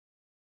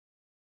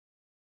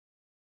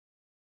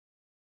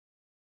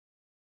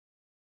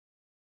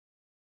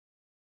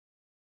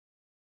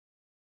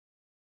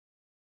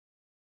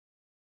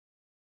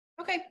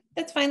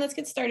that's fine. Let's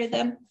get started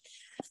then.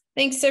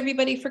 Thanks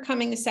everybody for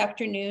coming this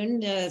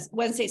afternoon.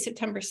 Wednesday,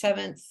 September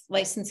 7th,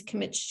 License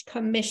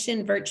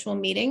Commission virtual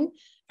meeting.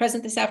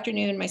 Present this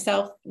afternoon,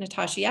 myself,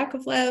 Natasha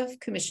Yakovlev,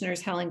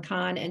 Commissioners Helen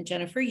Kahn and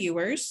Jennifer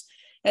Ewers.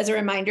 As a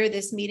reminder,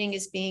 this meeting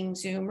is being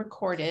Zoom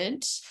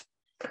recorded.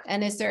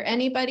 And is there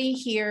anybody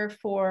here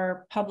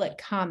for public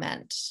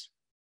comment?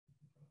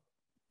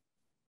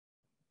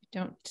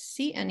 Don't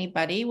see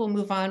anybody. We'll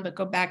move on, but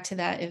go back to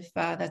that if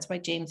that's why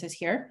James is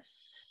here.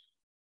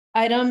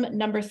 Item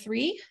number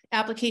 3,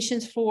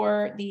 applications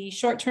for the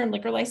short-term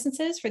liquor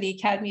licenses for the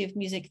Academy of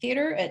Music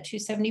Theater at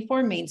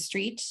 274 Main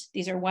Street.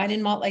 These are wine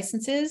and malt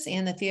licenses,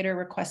 and the theater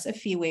requests a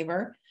fee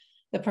waiver.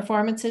 The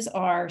performances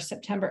are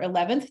September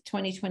 11th,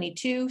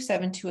 2022,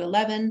 7 to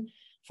 11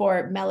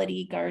 for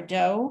Melody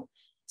Gardot.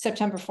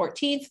 September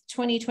 14th,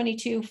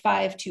 2022,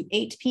 5 to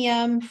 8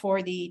 p.m.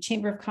 for the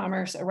Chamber of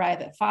Commerce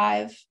Arrive at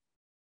 5.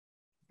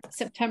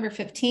 September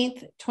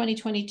 15th,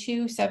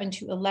 2022, 7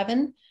 to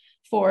 11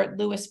 for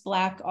Lewis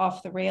Black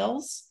Off the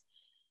Rails.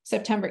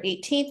 September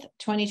 18th,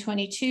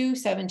 2022,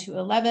 7 to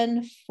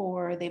 11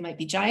 for They Might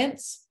Be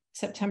Giants.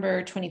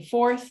 September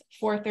 24th,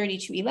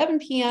 4:30 to 11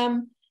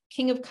 p.m.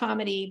 King of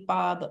Comedy,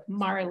 Bob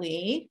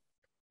Marley.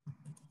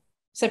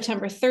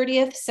 September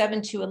 30th,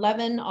 7 to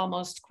 11,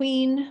 Almost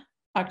Queen.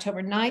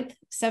 October 9th,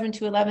 7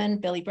 to 11,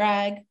 Billy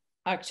Bragg.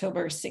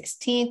 October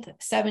 16th,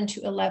 7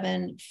 to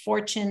 11,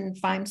 Fortune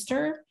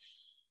Feimster.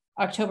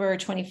 October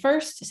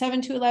 21st,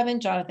 7 to 11,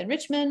 Jonathan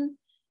Richman.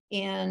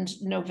 And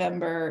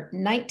November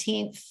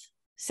 19th,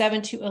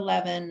 7 to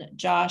 11,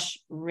 Josh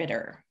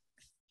Ritter.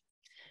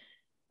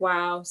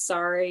 Wow,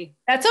 sorry.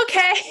 That's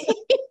okay.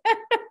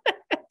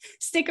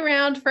 Stick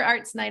around for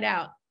Arts Night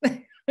Out.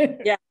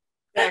 Yeah,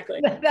 exactly.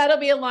 That'll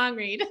be a long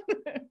read.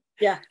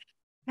 Yeah.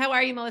 How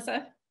are you,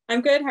 Melissa? I'm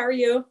good. How are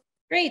you?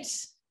 Great.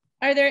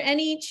 Are there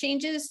any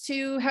changes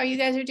to how you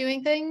guys are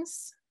doing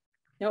things?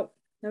 Nope,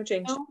 no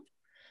change. No?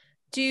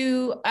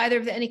 Do either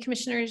of any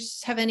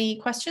commissioners have any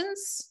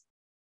questions?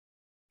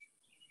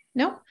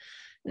 No?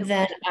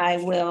 Then I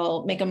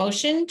will make a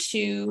motion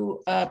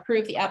to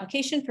approve the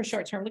application for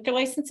short-term liquor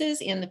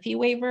licenses and the fee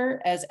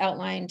waiver as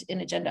outlined in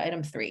agenda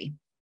item 3.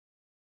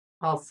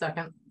 I'll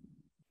second.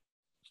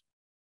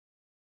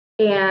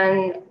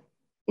 And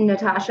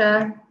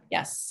Natasha?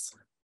 Yes.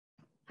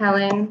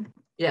 Helen?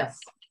 Yes.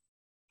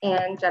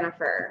 And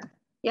Jennifer?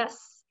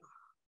 Yes.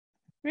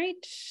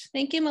 Great.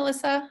 Thank you,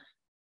 Melissa.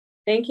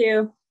 Thank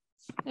you.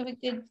 Have a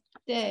good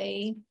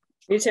day.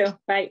 You too.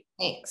 Bye.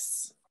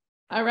 Thanks.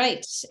 All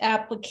right,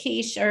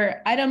 application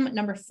or item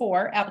number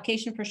 4,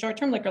 application for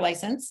short-term liquor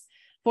license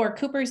for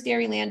Cooper's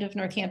Dairyland of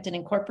Northampton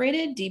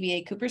Incorporated,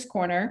 DBA Cooper's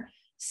Corner,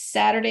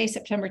 Saturday,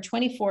 September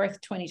 24th,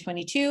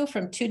 2022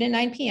 from 2 to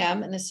 9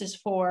 p.m. And this is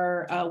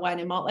for wine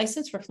and malt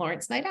license for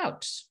Florence Night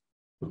Out.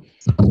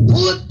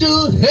 What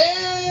the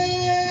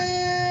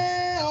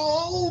hell?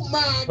 Oh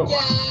my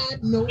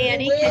God. No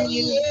Annie, way. can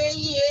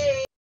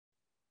you?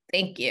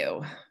 Thank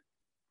you.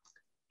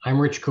 I'm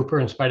Rich Cooper,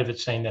 in spite of it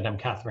saying that I'm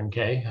Catherine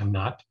Kay, I'm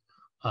not.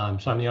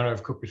 So I'm the owner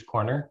of Cooper's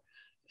Corner,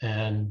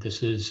 and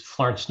this is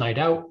Florence Night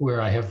Out,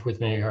 where I have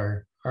with me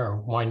our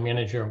wine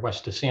manager,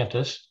 Wes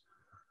DeSantis.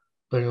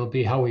 But it'll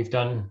be how we've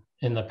done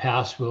in the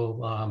past.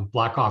 We'll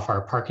block off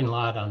our parking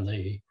lot on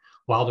the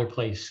Wilder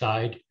Place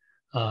side,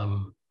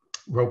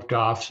 roped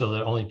off so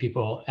that only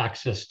people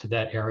access to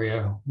that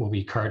area will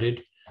be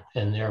carted,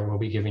 and there we'll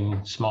be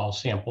giving small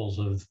samples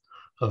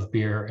of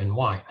beer and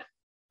wine.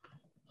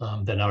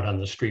 Then out on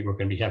the street, we're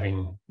going to be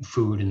having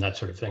food and that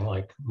sort of thing,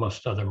 like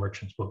most other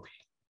merchants will be.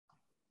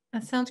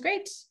 That sounds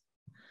great.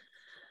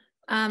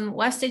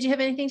 Wes, did you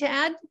have anything to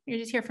add? You're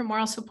just here for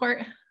moral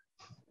support.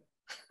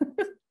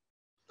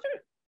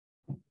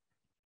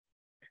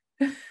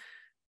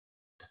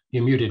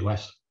 You're muted,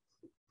 Wes.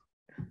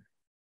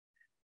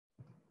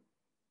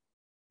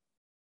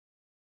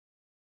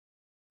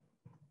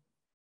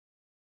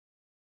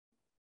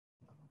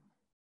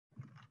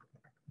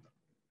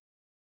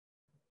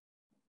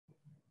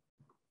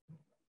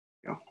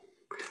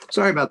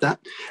 Sorry about that.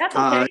 That's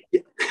okay.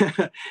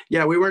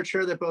 Yeah, we weren't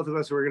sure that both of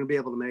us were going to be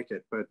able to make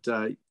it, but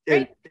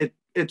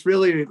it's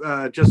really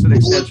just an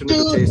extension of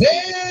the tasting.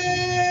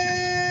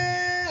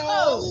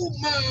 Oh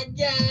my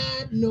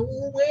God,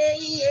 no way.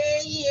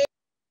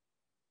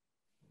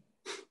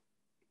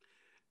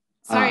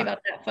 Sorry about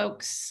that,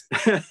 folks.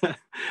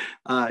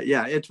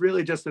 Yeah, it's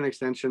really just an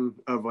extension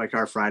of like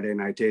our Friday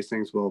night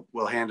tastings.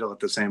 We'll handle it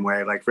the same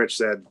way. Like Rich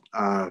said,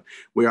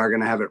 we are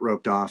going to have it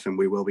roped off, and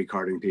we will be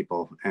carting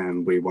people,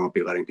 and we won't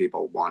be letting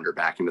people wander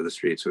back into the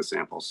streets with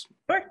samples.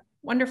 Sure,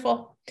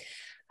 wonderful.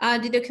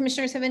 Do the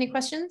commissioners have any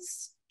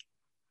questions?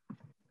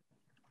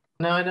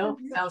 No, I don't.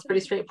 Sounds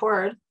pretty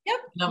straightforward. Yep.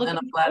 No, and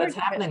I'm glad it's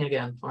happening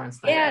again, Florence.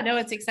 Yeah, no,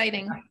 it's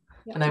exciting.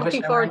 And I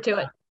Looking forward to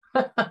it.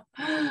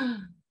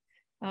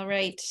 All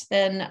right,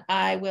 then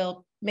I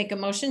will make a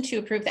motion to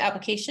approve the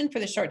application for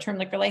the short-term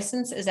liquor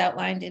license as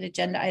outlined in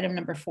agenda item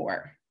number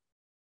 4.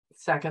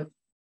 Second.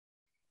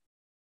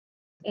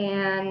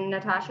 And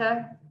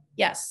Natasha?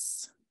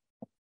 Yes.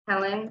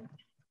 Helen?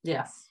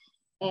 Yes.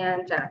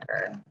 And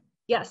Jennifer?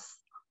 Yes.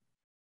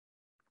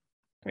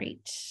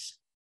 Great.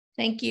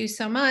 Thank you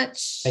so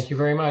much. Thank you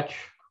very much.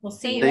 We'll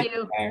see you. Thank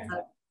out there.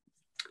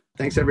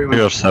 Thanks, everyone.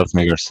 Yourself,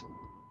 niggers.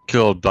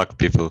 Kill all black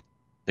people.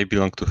 They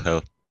belong to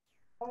hell.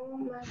 Oh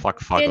my Fuck,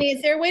 God. fuck. Danny,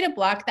 is there a way to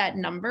block that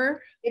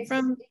number It's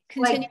from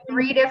like continuing?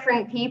 3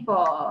 different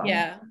people.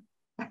 Yeah.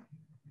 Thank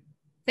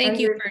And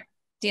you there's- for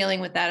dealing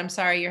with that. I'm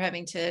sorry you're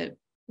having to.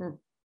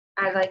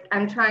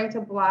 I'm trying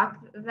to block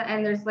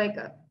and there's like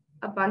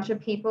a bunch of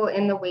people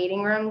in the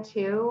waiting room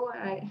too.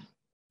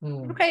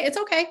 Okay, it's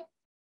okay.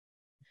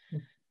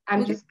 I'm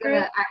We'll just get through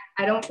gonna,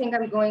 I don't think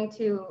I'm going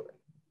to,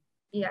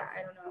 yeah,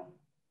 I don't know.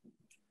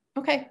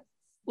 Okay,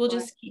 we'll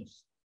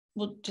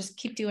just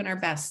keep doing our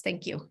best.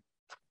 Thank you.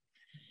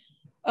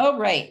 All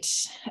right.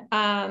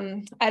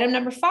 Item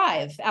number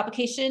 5,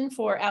 application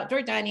for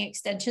outdoor dining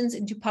extensions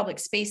into public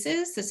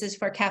spaces. This is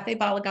for Cafe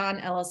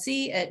Balagan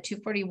LLC at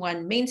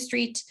 241 Main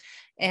Street.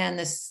 And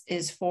this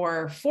is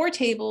for 4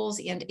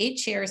 tables and 8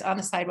 chairs on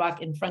the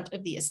sidewalk in front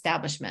of the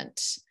establishment.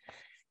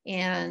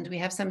 And we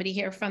have somebody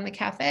here from the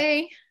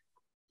cafe.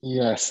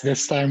 Yes,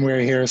 this time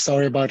we're here.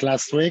 Sorry about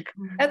last week.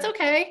 That's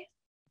okay.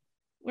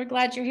 We're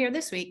glad you're here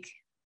this week.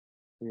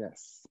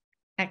 Yes.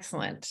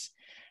 Excellent.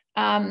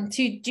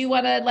 Do you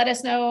want to let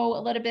us know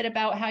a little bit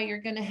about how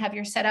you're going to have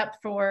your setup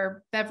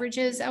for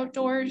beverages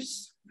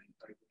outdoors?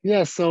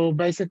 Yeah, so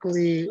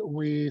basically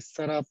we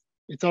set up,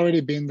 it's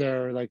already been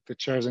there, like the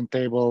chairs and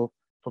table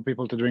for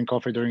people to drink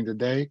coffee during the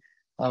day.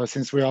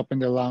 Since we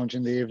opened the lounge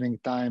in the evening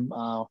time,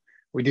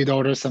 we did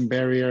order some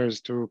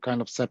barriers to kind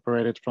of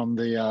separate it from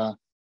the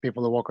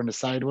people who walk on the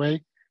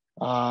sideway.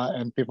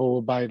 And people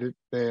will buy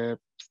the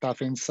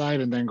stuff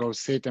inside and then go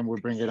sit and we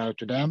bring it out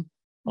to them.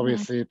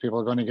 Obviously, people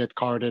are going to get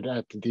carded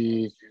at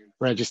the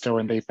register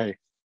when they pay.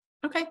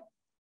 Okay.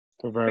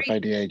 To verify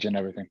the age and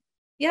everything.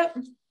 Yep.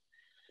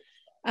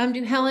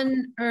 Do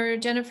Helen or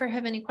Jennifer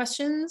have any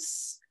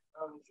questions?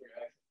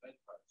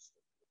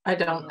 I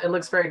don't. It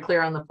looks very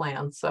clear on the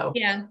plan, so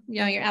Yeah,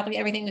 your application,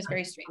 everything was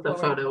very the straightforward.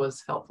 photo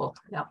was helpful.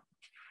 Yeah.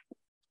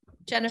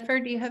 Jennifer,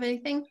 do you have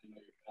anything?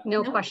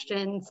 No No?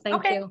 questions. Thank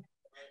Okay. you.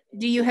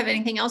 Do you have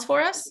anything else for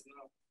us?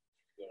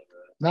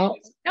 No.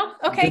 No.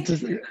 Okay.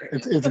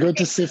 It's good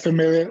to see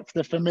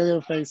the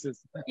familiar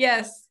faces.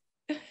 Yes.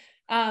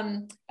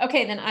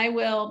 Okay, then I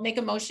will make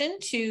a motion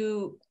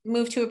to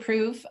move to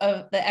approve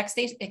of the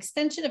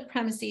extension of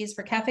premises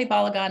for Cafe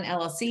Balagan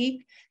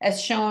LLC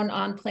as shown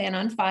on plan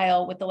on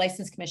file with the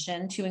License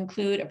Commission to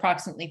include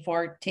approximately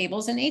 4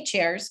 tables and 8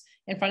 chairs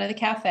in front of the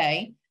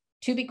cafe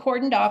to be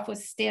cordoned off with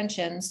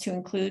stanchions to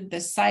include the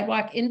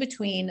sidewalk in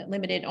between,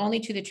 limited only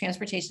to the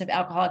transportation of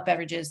alcoholic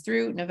beverages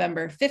through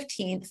November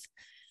 15th,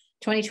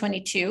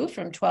 2022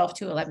 from 12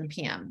 to 11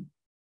 p.m.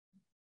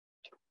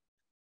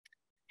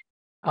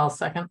 I'll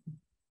second.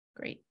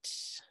 Great.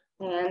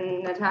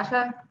 And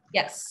Natasha,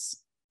 Yes.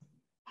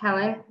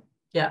 Helen,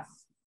 Yes.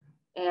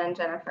 and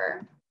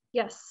Jennifer.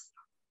 Yes.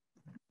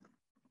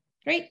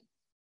 Great.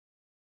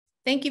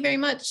 Thank you very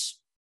much.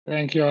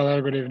 Thank you all. Have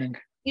a good evening.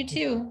 You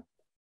too.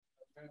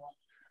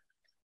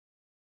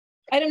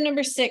 Item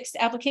number 6,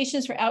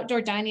 applications for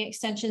outdoor dining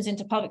extensions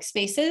into public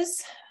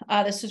spaces.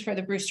 This was for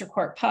the Brewster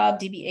Court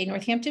Pub. DBA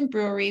Northampton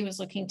Brewery was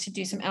looking to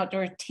do some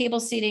outdoor table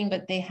seating,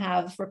 but they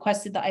have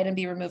requested the item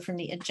be removed from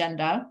the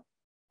agenda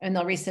and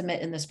they'll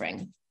resubmit in the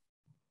spring.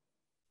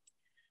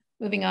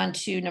 Moving on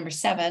to number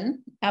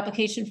 7,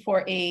 application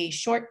for a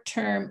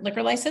short-term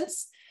liquor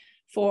license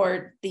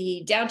for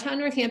the Downtown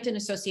Northampton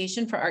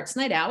Association for Arts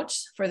Night Out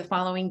for the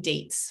following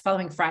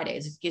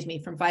Fridays, excuse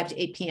me, from 5 to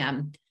 8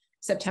 p.m.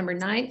 September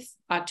 9th,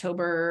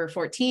 October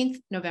 14th,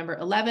 November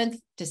 11th,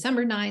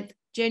 December 9th,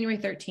 January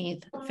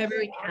 13th,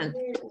 February 10th,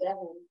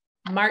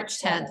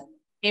 March 10th,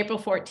 April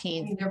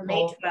 14th,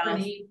 May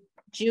 12th,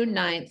 June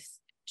 9th,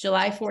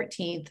 July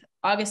 14th,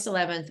 August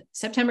 11th,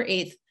 September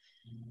 8th,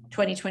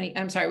 2020.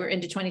 I'm sorry, we're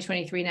into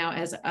 2023 now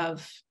as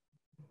of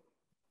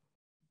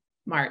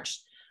March.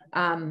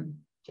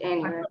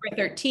 January. October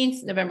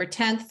 13th, November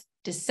 10th,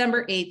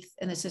 December 8th,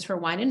 and this is for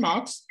wine and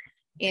malt.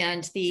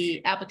 And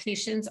the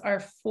applications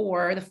are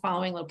for the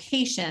following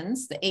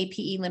locations: the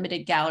APE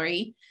Limited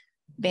Gallery,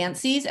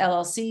 Bancy's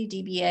LLC,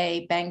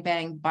 DBA Bang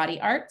Bang Body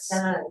Arts,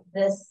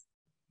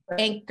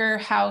 Anchor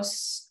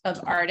House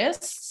of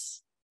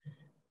Artists,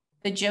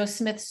 the Joe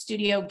Smith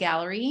Studio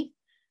Gallery,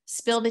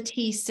 Spill the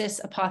Tea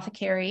Sis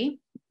Apothecary,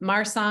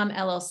 Marsam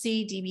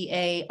LLC,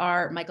 DBA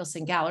R.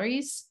 Michelson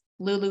Galleries,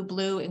 Lulu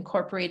Blue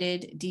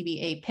Incorporated,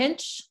 DBA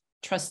Pinch,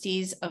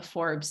 Trustees of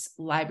Forbes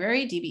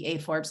Library,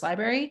 DBA Forbes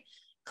Library,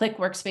 Click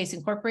Workspace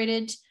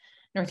Incorporated,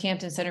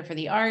 Northampton Center for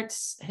the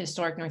Arts,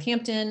 Historic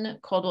Northampton,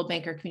 Coldwell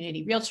Banker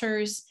Community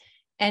Realtors,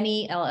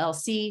 NE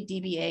LLC,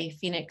 DBA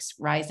Phoenix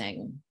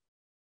Rising.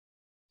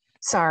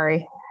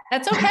 Sorry.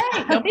 That's okay.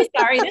 Don't be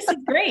sorry. This is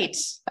great.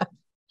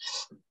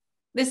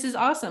 This is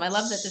awesome. I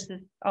love that this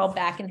is all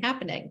back and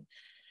happening.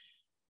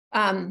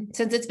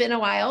 Since it's been a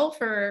while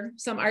for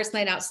some Arts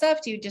Night Out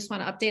stuff, do you just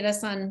want to update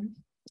us on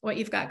what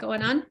you've got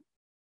going on?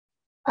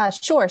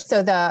 Sure.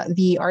 So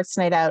the Arts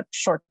Night Out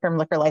short-term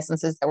liquor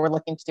licenses that we're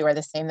looking to do are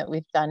the same that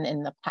we've done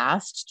in the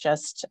past.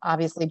 Just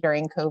obviously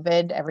during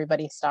COVID,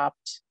 everybody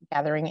stopped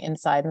gathering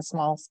inside in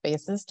small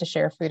spaces to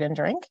share food and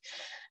drink.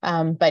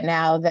 But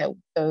now that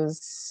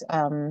those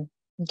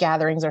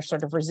gatherings are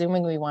sort of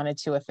resuming, we wanted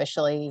to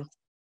officially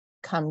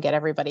come get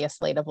everybody a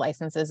slate of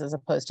licenses as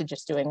opposed to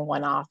just doing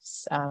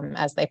one-offs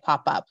as they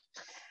pop up.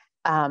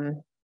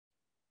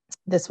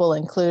 This will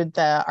include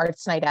the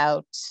Arts Night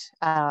Out,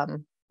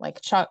 like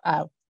chalk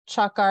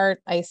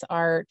art, ice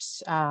art,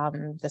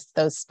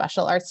 those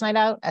special Arts Night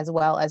Out, as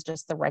well as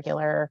just the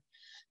regular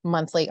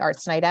monthly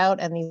Arts Night Out.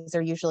 And these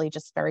are usually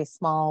just very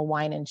small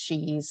wine and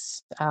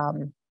cheese,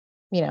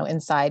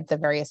 inside the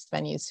various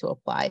venues to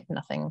apply.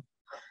 Nothing,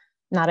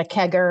 not a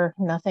kegger,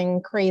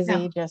 nothing crazy,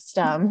 No. just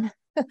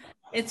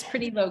It's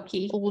pretty low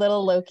key.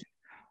 little low key,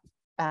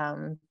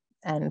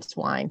 and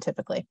wine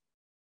typically.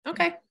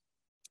 Okay.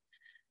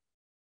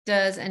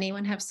 Does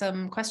anyone have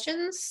some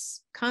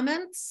questions,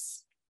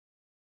 comments?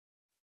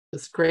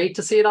 It's great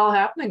to see it all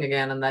happening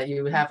again, and that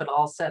you have it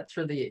all set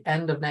through the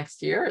end of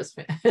next year. It's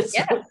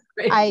Yeah. so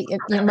great.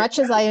 Much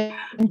as I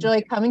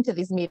enjoy coming to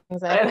these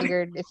meetings, I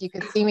figured if you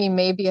could see me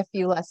maybe a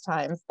few less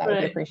times, that would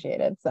be Right.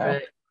 appreciated. So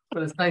Right.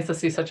 But it's nice to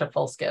see such a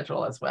full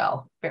schedule as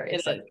well. Very It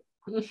exciting.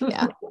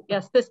 yeah.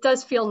 Yes, this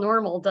does feel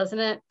normal, doesn't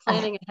it?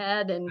 Planning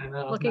ahead and I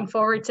know. looking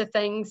forward to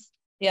things.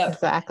 Yep,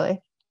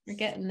 Exactly. we're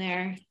getting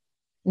there.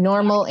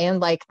 Normal and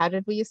like, how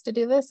did we used to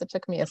do this? It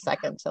took me a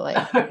second to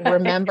like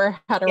remember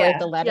how to write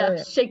the letter.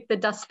 Yeah, shake the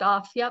dust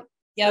off. Yep.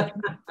 Yep.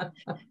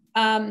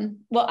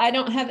 Well, I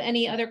don't have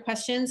any other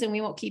questions and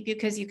we won't keep you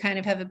because you kind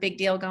of have a big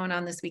deal going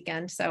on this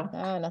weekend. So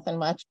Nothing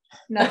much.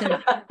 nothing.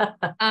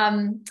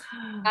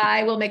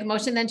 I will make a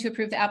motion then to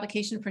approve the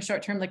application for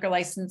short-term liquor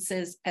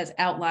licenses as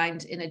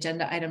outlined in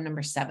agenda item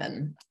number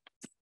 7.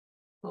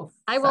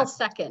 I will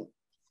second.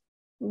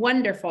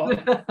 Wonderful.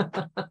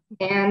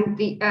 And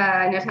the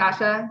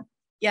Natasha,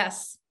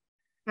 Yes.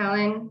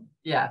 Helen,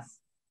 Yes.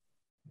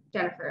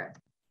 Jennifer.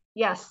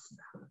 Yes.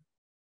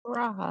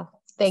 Hurrah.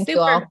 Thank Super.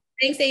 you all.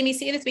 Thanks, Amy.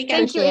 See you this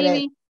weekend. Thank you, Appreciate it.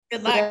 Amy.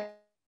 Good luck.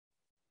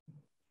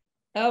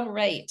 All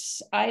right.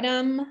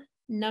 Item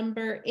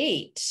number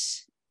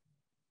 8.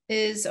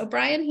 Is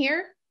O'Brien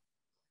here?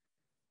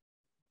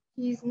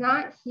 He's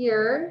not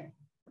here.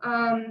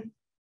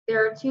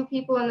 There are 2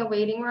 people in the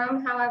waiting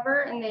room,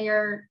 however, and they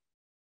are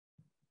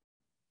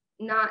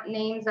not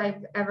names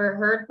I've ever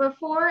heard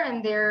before,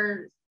 and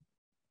they're,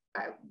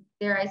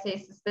 dare I say,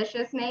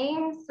 suspicious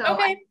names. So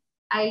Okay.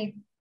 I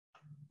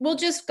We'll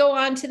just go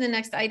on to the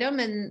next item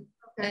and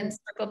okay.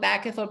 circle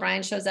back if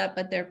O'Brien shows up,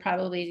 but they're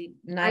probably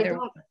I neither.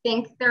 don't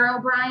think they're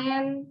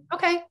O'Brien.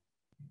 Okay.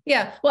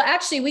 Yeah. Well,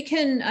 actually we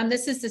can,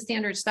 this is the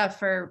standard stuff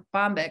for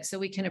Bombic, so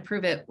we can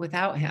approve it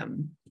without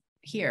him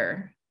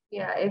here.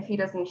 Yeah, if he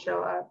doesn't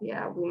show up,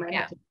 yeah, we might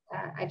have to do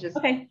that. I just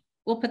Okay.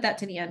 We'll put that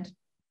to the end.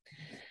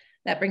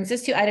 That brings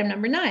us to item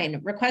number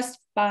 9, request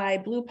by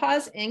Blue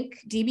Paws Inc.,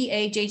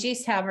 DBA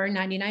JJ's Tavern,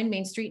 99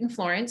 Main Street in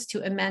Florence,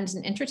 to amend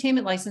an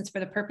entertainment license for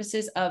the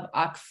purposes of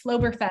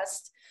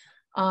Oktoberfest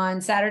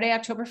on Saturday,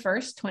 October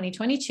 1st,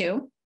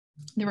 2022.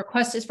 The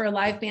request is for a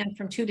live band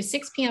from 2 to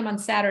 6 p.m. on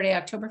Saturday,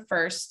 October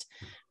 1st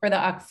for the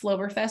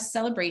Oktoberfest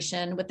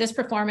celebration. With this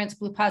performance,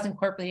 Blue Paws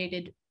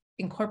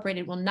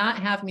Incorporated will not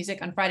have music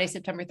on Friday,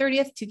 September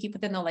 30th to keep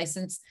within the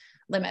license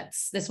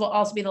limits. This will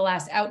also be the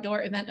last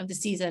outdoor event of the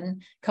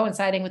season,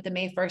 coinciding with the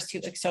May 1st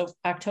to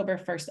October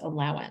 1st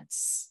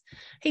allowance.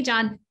 Hey,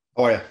 John.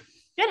 Oh yeah.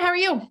 Good. How are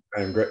you?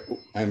 I'm great.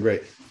 I'm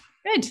great.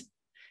 Good.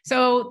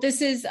 So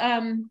this is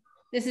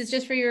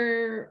just for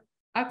your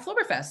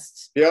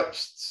Oktoberfest. Yep.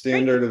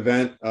 Standard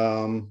event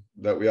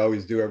that we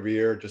always do every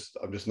year.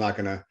 I'm just not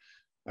gonna.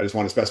 I just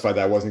want to specify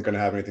that I wasn't gonna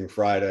have anything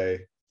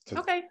Friday.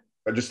 Okay.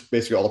 I just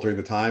basically altering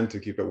the time to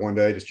keep it one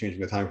day, just changing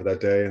the time for that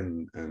day,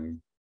 and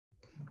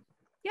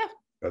yeah,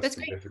 that's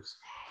the great. basics.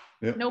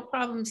 Yep. No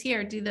problems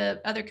here. Do the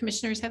other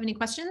commissioners have any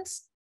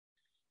questions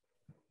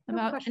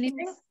about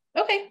anything?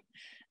 Okay,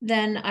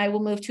 then I will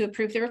move to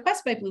approve the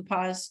request by Blue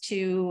Paws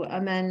to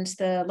amend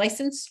the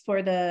license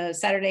for the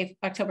Saturday,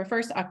 October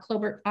 1st,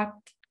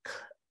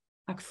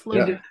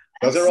 Yeah.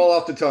 Doesn't roll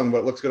off the tongue, but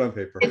it looks good on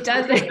paper. It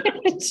doesn't.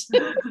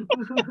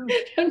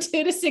 From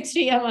 2 to 6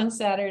 p.m. on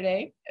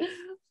Saturday.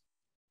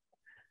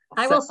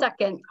 I will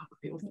second.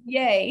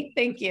 Yay,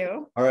 thank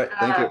you. All right,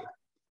 thank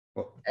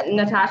you.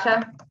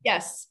 Natasha,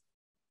 Yes.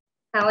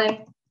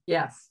 Helen,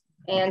 Yes.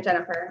 and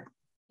Jennifer.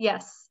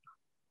 Yes.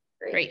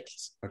 Great.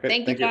 Okay,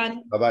 Thank you,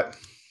 John. Bye-bye.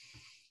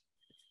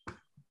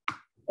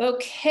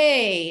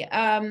 Okay.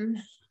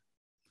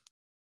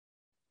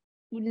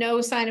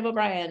 No sign of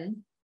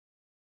O'Brien.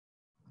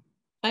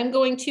 I'm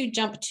going to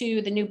jump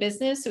to the new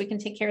business so we can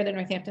take care of the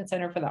Northampton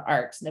Center for the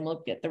Arts, and then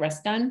we'll get the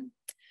rest done.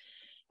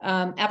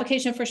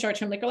 Application for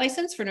short-term liquor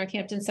license for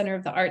Northampton Center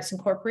of the Arts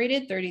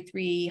Incorporated,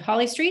 33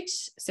 Holly Street,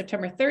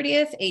 September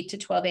 30th, 8 to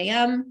 12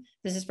 a.m.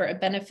 This is for a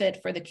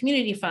benefit for the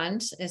community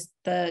fund.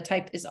 The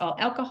type is all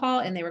alcohol,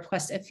 and they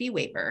request a fee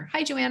waiver.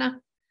 Hi, Joanna.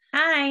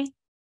 Hi.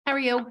 How are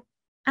you?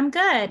 I'm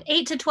good.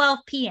 8 to 12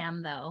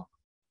 p.m. though.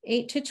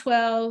 8 to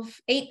 12,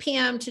 8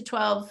 p.m. to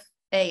 12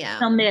 a.m.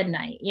 Till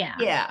midnight, yeah.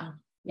 Yeah.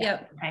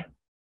 Yep. Okay.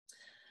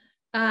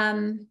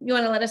 You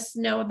want to let us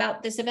know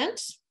about this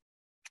event?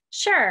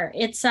 Sure.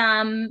 It's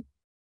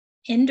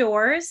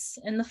indoors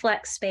in the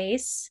flex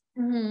space.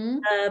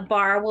 The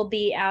bar will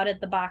be out at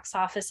the box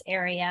office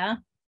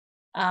area.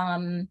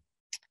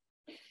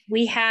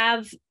 We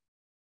have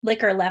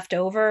liquor left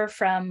over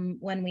from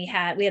when we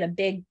had a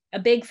big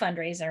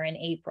fundraiser in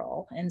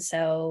April, and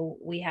so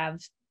we have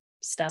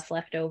stuff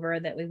left over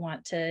that we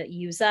want to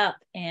use up.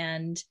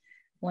 And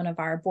one of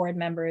our board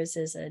members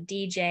is a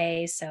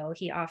DJ, so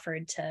he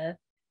offered to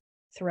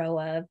throw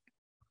a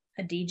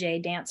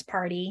DJ dance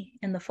party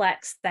in the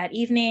flex that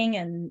evening,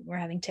 and we're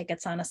having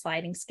tickets on a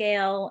sliding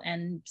scale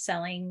and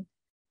selling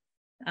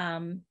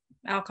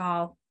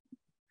alcohol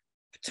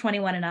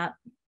 21 and up.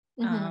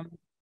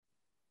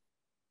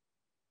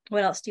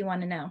 What else do you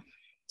want to know?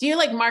 Do you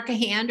like mark a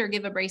hand or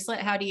give a bracelet?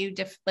 How do you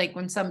like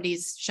when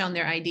somebody's shown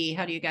their ID,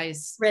 how do you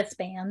guys?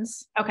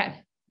 Wristbands.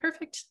 Okay,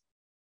 perfect.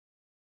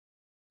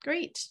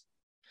 Great.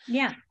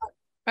 Yeah.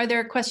 Are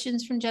there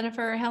questions from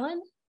Jennifer or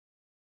Helen?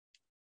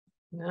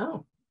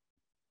 No.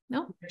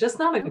 No, just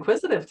not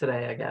inquisitive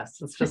today, I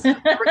guess. It's just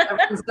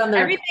everything's done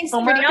their everything's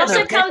homework pretty. You and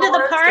should their come to the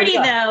paperwork, so party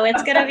yeah. though.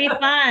 It's gonna be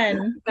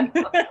fun.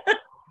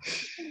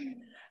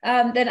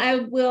 Then I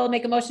will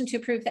make a motion to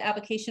approve the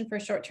application for a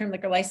short-term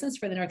liquor license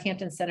for the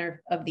Northampton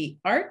Center of the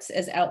Arts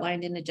as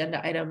outlined in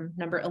agenda item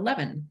number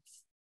 11.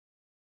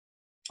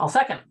 I'll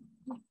second.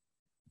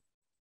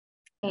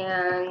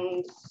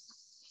 And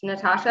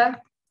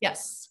Natasha,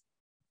 Yes.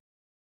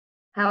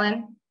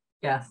 Helen,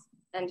 Yes.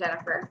 and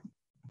Jennifer.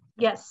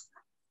 Yes.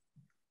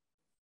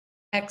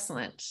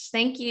 Excellent.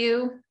 Thank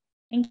you.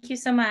 Thank you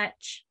so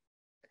much.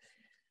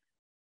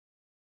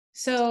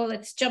 So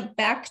let's jump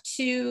back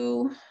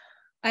to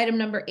item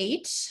number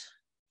 8.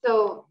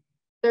 So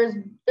there's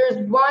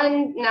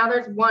one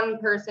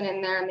person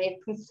in there, and they've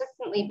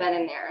consistently been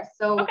in there.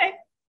 So okay.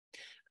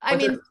 I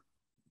mean,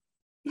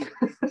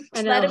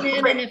 let them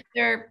in, and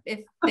if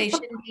they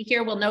shouldn't be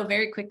here, we'll know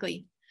very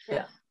quickly.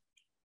 Yeah.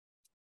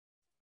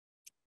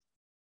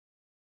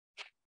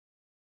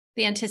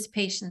 The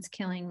anticipation's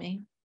killing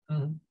me.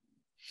 Mm-hmm.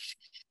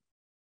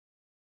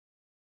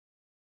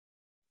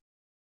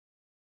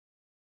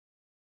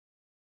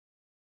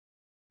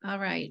 All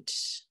right.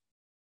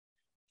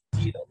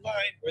 See the line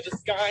where the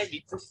sky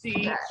meets the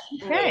sea.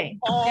 Okay.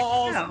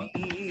 Calls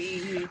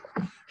me,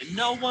 and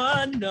no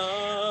one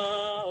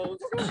knows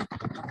where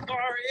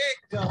it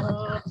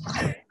goes.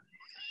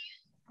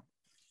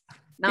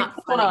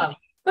 Not funny.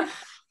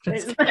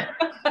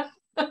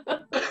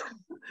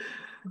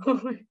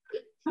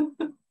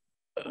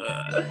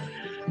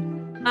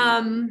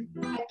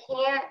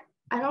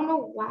 I don't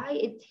know why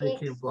it They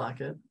takes. can't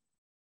block it.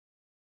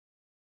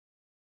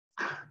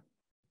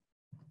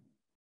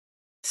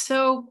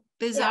 So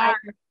bizarre.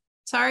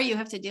 Sorry you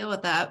have to deal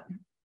with that.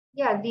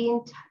 Yeah,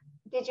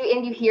 did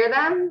you hear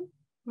them?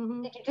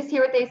 Did you just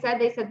hear what they said?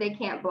 They said they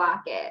can't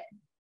block it.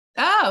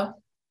 Oh.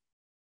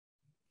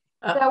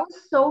 That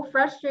was so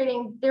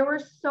frustrating. There were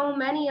so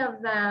many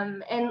of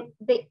them, and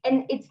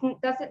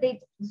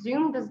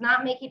Zoom does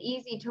not make it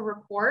easy to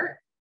report.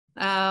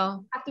 Oh.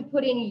 You have to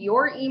put in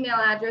your email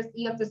address.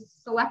 You have to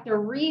select a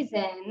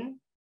reason.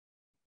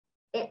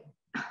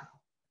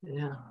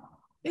 Yeah.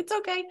 It's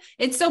okay.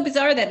 It's so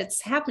bizarre that it's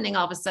happening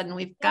all of a sudden.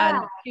 We've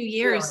gone 2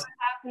 years,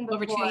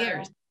 over 2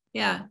 years.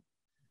 Yeah.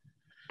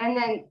 And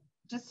then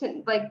just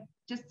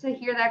to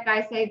hear that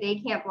guy say they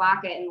can't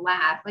block it and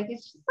laugh, like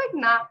it's just like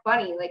not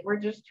funny. Like we're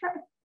just trying.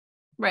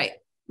 Right.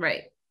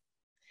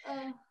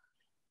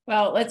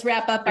 Well, let's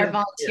wrap up our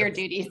volunteer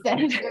duties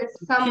then. There's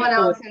someone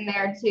else in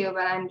there too,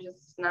 but I'm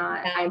just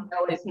not. I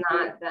know it's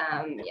not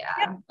them.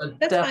 Yeah.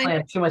 Definitely fine.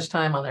 have too much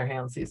time on their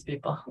hands, these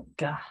people.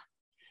 God.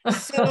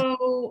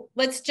 So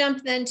let's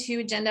jump then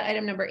to agenda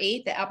item number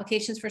 8, the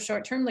applications for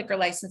short-term liquor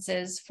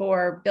licenses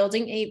for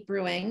Building 8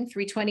 Brewing,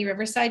 320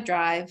 Riverside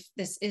Drive.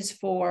 This is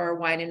for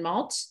wine and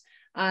malt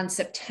on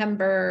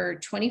September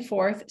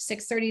 24th,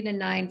 6:30 to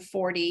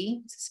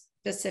 9:40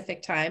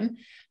 specific time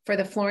for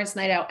the Florence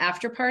Night Out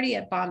After Party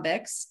at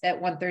Bombyx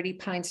at 130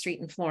 Pine Street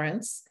in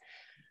Florence.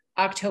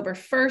 October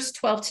 1st,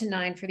 12 to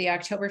 9 for the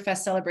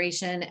Oktoberfest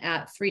celebration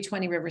at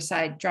 320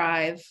 Riverside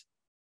Drive.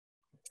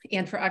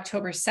 And for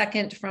October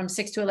 2nd from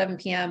 6 to 11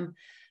 p.m.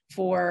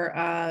 for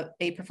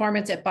a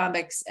performance at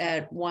Bombyx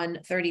at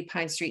 130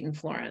 Pine Street in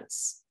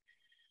Florence.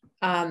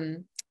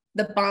 The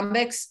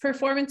Bombyx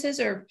performances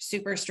are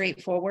super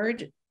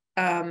straightforward.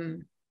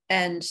 And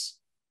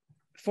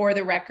for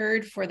the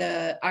record, for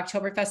the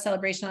Oktoberfest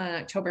celebration on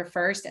October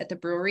 1st at the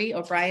brewery,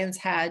 O'Brien's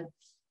had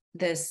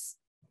this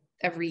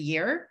every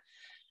year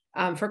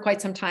for quite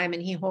some time.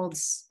 And he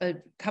holds a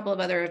couple of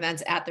other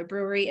events at the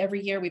brewery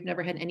every year. We've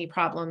never had any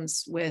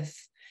problems with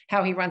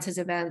how he runs his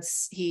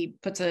events. He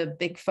puts a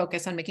big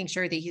focus on making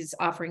sure that he's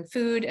offering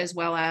food as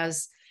well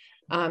as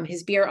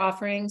his beer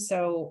offering.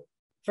 So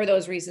for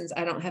those reasons,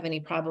 I don't have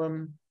any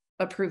problem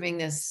approving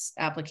this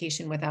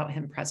application without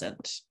him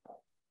present.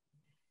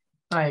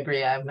 I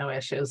agree. I have no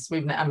issues.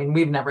 We've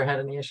never had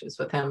any issues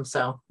with him.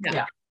 So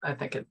Yeah. I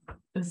think it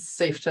is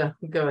safe to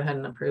go ahead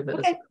and approve it.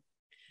 Okay.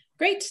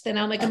 Great, then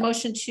I'll make a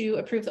motion to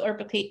approve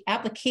the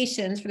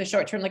applications for the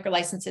short-term liquor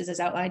licenses as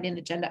outlined in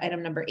agenda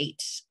item number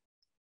 8.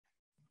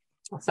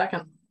 A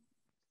second.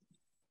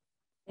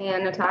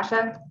 And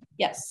Natasha,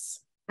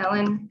 Yes.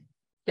 Helen,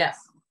 Yes.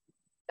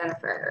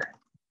 Jennifer.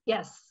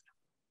 Yes.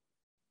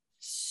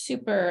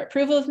 Super.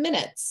 Approval of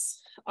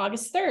minutes,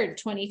 August 3rd,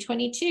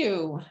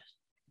 2022.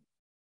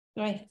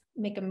 Do I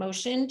make a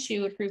motion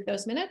to approve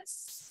those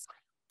minutes?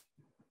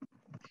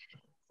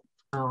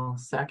 Oh,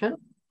 second.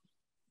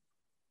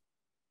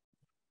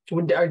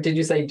 Or did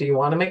you say, do you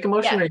want to make a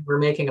motion or you were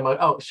making a motion?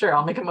 Oh, sure.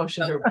 I'll make a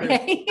motion to approve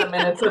Okay. the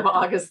minutes of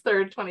August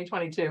 3rd,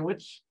 2022,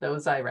 which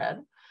those I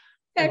read.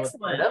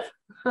 Excellent.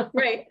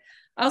 Right.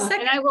 I'll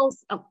second. And I will.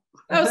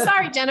 Oh,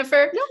 sorry,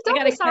 Jennifer. No,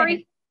 don't be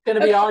sorry. Going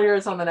to be all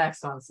yours on the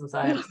next one since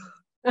I.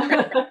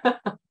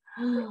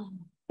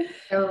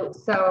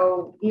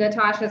 So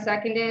Natasha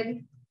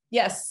seconded.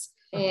 Yes.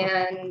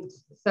 And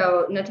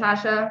so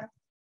Natasha,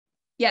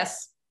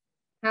 Yes.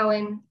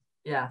 Helen,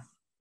 Yes.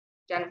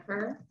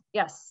 Jennifer.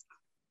 Yes.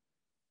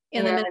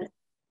 And the And- minute.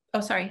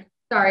 Oh, sorry.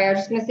 Sorry, I was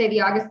just gonna say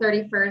the August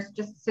 31st,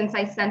 just since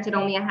I sent it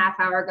only a half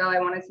hour ago, I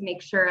wanted to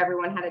make sure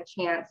everyone had a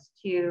chance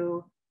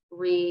to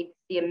read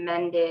the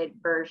amended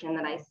version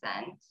that I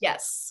sent.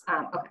 Yes.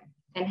 Okay,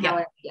 and Yeah.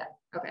 Helen, yeah,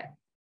 okay.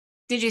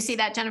 Did you see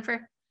that,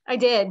 Jennifer? I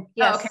did.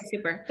 Yes. Oh, okay,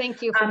 super.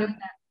 Thank you for doing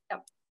that.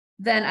 Yep.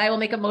 Then I will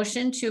make a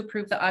motion to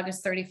approve the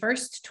August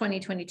 31st,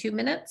 2022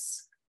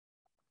 minutes.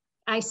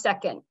 I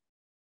second.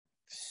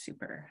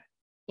 Super.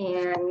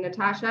 And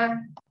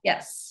Natasha,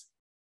 Yes.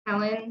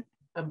 Helen,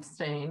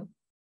 Abstain.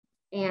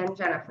 and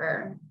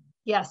Jennifer,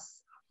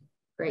 Yes.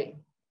 great.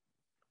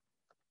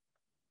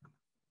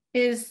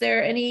 Is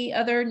there any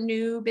other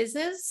new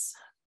business?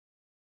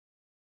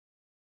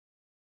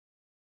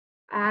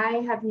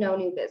 I have no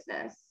new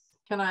business.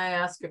 Can I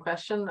ask a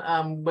question?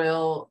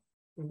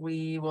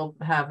 We will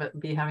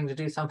be having to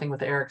do something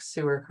with Eric's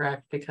sewer,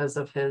 correct? Because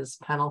of his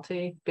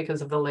penalty,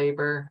 because of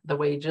the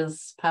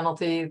wages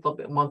penalty.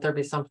 Won't there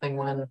be something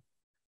when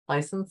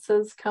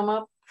licenses come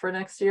up for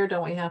next year?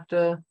 Don't we have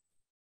to?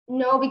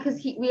 No,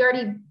 because we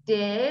already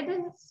did,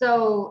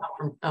 so.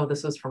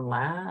 This was from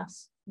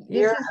last This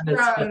year. is And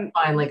it's from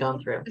finally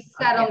gone through. the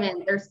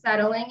settlement. They're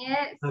settling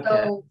it,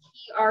 so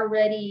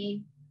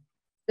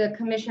the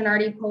commission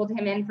already pulled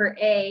him in for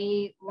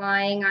A,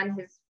 lying on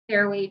his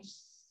fair wage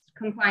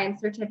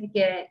compliance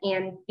certificate,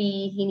 and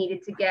B, he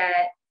needed to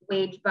get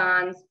wage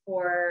bonds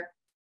for,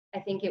 I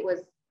think it was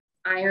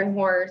Iron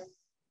Horse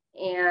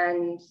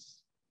and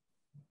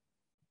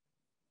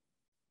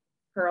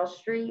Pearl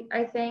Street,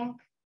 I think,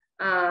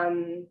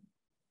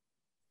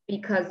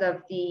 because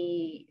of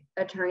the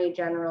Attorney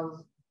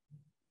General's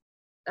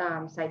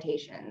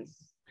citations.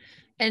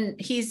 And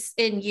he's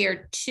in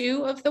year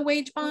 2 of the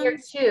wage bond? Year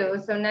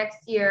 2, so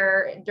next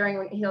year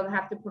he'll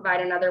have to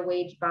provide another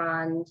wage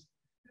bond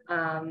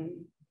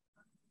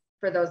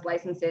for those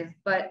licenses.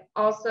 But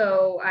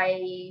also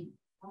I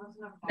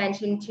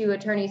mentioned to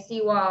Attorney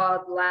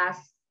Seawald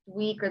last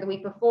week or the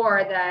week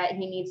before that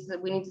we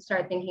need to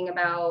start thinking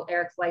about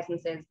Eric's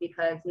licenses,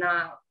 because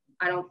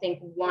I don't think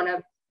one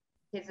of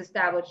his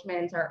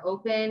establishments are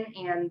open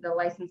and the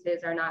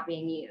licenses are not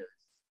being used.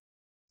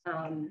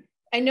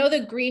 I know the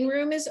green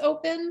room is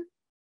open.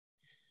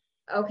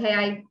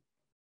 Okay,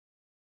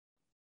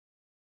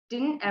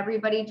 didn't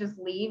everybody just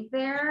leave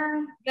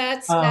there?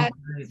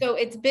 So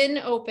it's been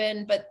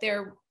open, but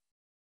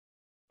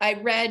I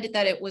read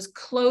that it was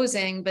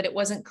closing, but it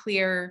wasn't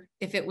clear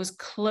if it was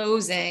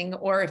closing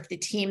or if the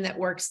team that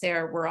works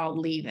there were all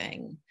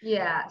leaving.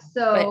 Yeah,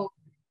 so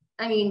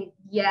I mean,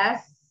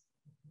 yes,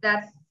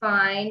 that's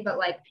fine, but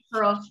like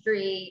Pearl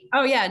Street.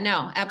 Oh yeah,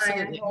 no,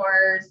 absolutely. Iron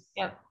Horse.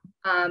 Yep.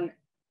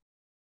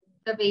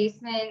 The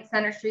basement,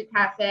 Center Street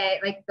Cafe,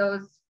 like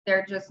those,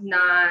 they're just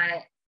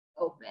not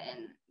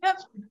open. Yep.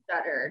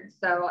 Shuttered.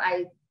 So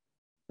I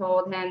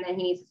told him that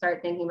he needs to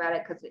start thinking about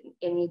it because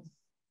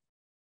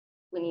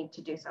we need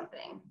to do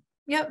something.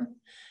 Yep.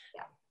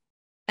 Yeah.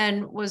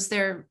 And was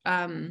there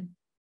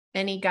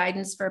any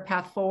guidance for a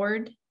path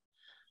forward?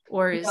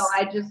 Or is No,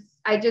 I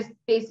just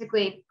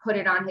basically put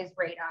it on his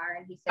radar,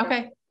 and he said,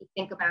 okay,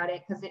 think about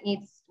it, because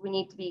we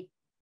need to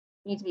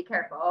be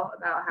careful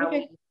about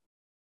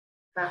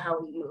how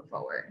we move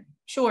forward.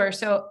 Sure.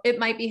 So it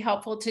might be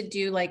helpful to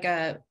do like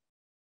a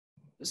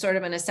sort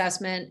of an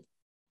assessment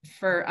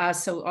for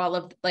us. So all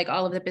of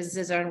the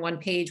businesses are on one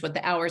page, what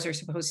the hours are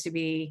supposed to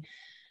be.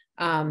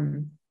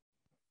 And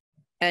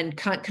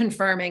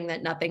confirming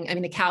that nothing, I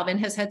mean, the Calvin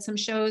has had some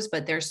shows,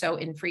 but they're so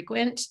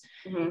infrequent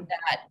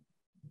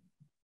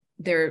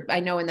that I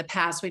know in the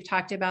past we've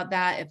talked about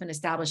that. If an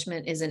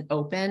establishment isn't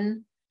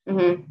open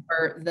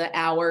for the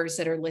hours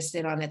that are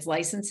listed on its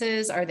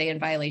licenses, are they in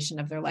violation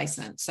of their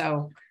license?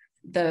 So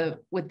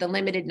with the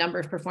limited number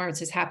of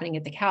performances happening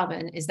at the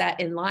Calvin, is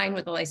that in line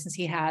with the license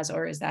he has,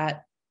 or is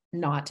that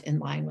not in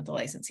line with the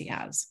license he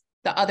has?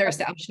 The other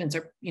establishments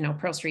are,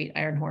 Pearl Street,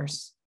 Iron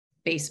Horse,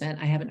 basement.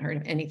 I haven't heard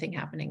of anything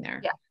happening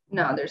there. Yeah,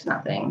 no, there's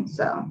nothing.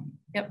 So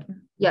yep.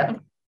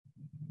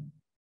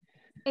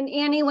 And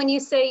Annie, when you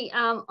say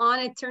on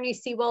Attorney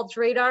Seawald's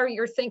radar,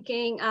 you're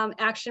thinking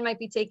action might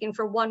be taken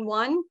for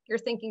 1/1. You're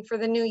thinking for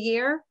the new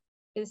year.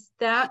 Is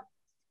that?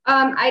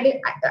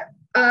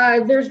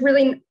 There's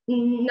really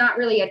not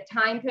really a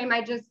time frame.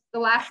 The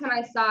last time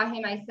I saw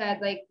him, I said,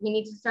 like, we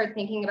need to start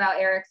thinking about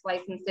Eric's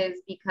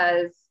licenses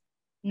because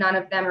none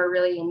of them are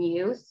really in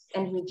use.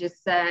 And he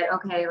just said,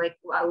 okay, like,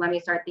 well, let me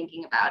start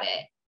thinking about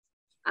it.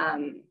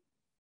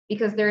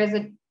 Because there is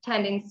a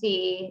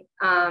tendency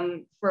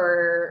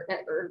or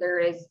there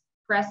is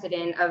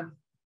precedent of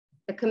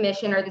the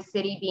commission or the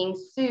city being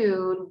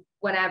sued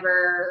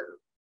whenever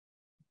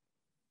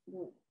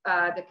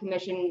the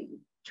commission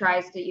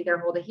tries to either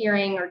hold a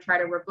hearing or try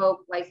to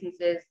revoke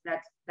licenses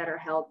that are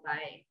held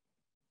by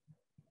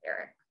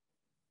Eric.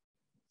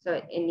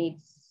 So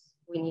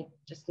we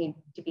just need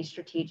to be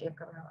strategic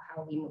about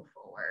how we move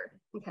forward.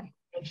 Okay.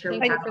 Make sure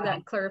Thank you for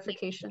that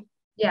clarification.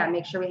 Yeah,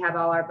 make sure we have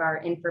all of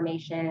our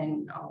information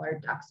and all our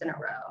ducks in a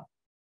row.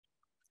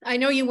 I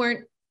know you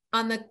weren't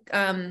on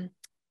the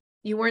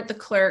you weren't the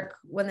clerk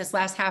when this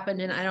last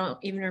happened, and I don't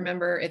even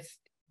remember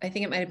I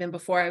think it might have been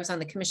before I was on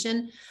the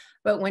commission,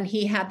 but when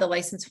he had the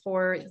license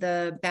for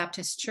the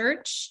Baptist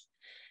church,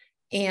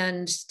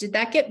 and did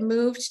that get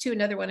moved to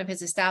another one of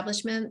his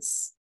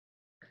establishments?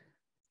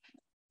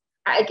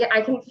 I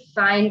can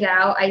find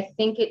out. I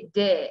think it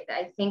did.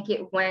 I think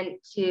it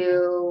went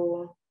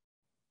to,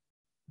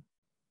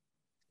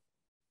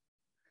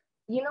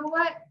 you know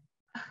what?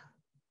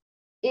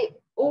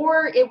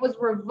 It was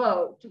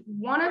revoked.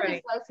 One of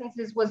his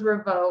licenses was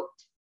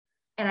revoked,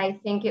 and I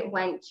think it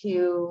went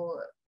to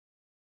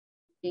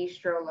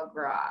Bistro Le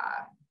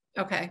Gras.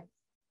 Okay.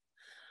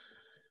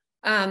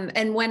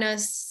 And when a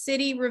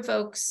city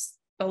revokes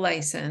a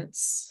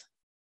license,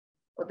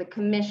 well, the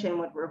commission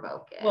would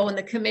revoke it. Well, when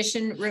the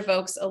commission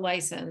revokes a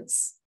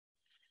license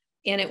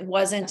and it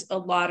wasn't a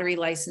lottery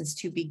license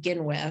to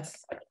begin with,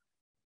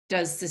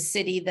 does the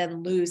city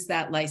then lose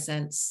that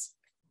license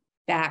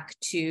back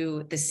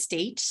to the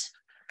state?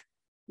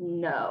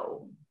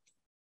 No.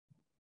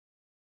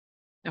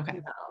 Okay.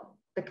 No.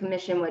 The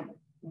commission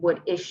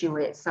would issue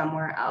it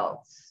somewhere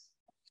else.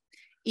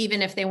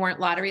 Even if they weren't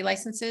lottery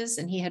licenses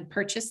and he had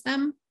purchased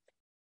them?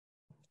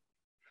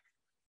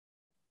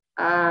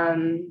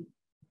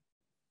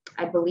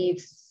 I believe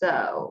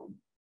so.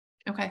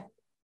 Okay.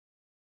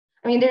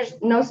 I mean,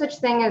 there's no such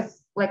thing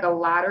as like a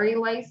lottery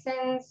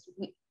license.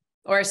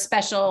 Or a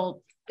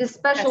special. The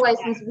special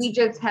license, we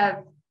just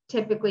have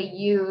typically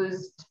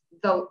used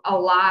a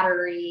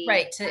lottery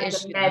to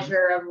as issue a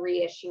measure of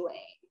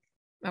reissuing.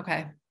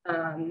 Okay.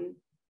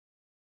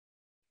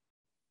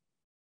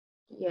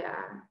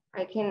 Yeah,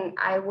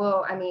 I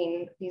will, I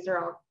mean, these are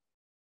all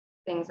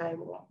things I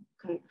will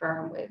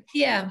confirm with.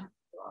 Yeah.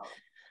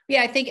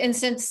 Yeah, I think, and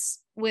since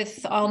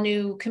with all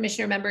new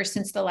commissioner members,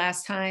 since the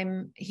last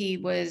time he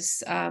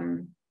was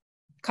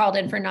called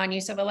in for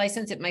non-use of a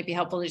license, it might be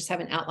helpful to just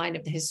have an outline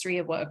of the history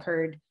of what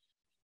occurred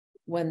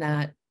when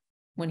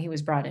he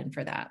was brought in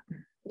for that.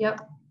 Yep.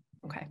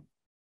 Okay.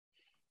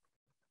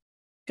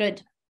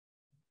 Good.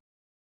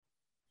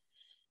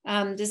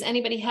 Does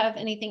anybody have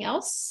anything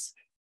else?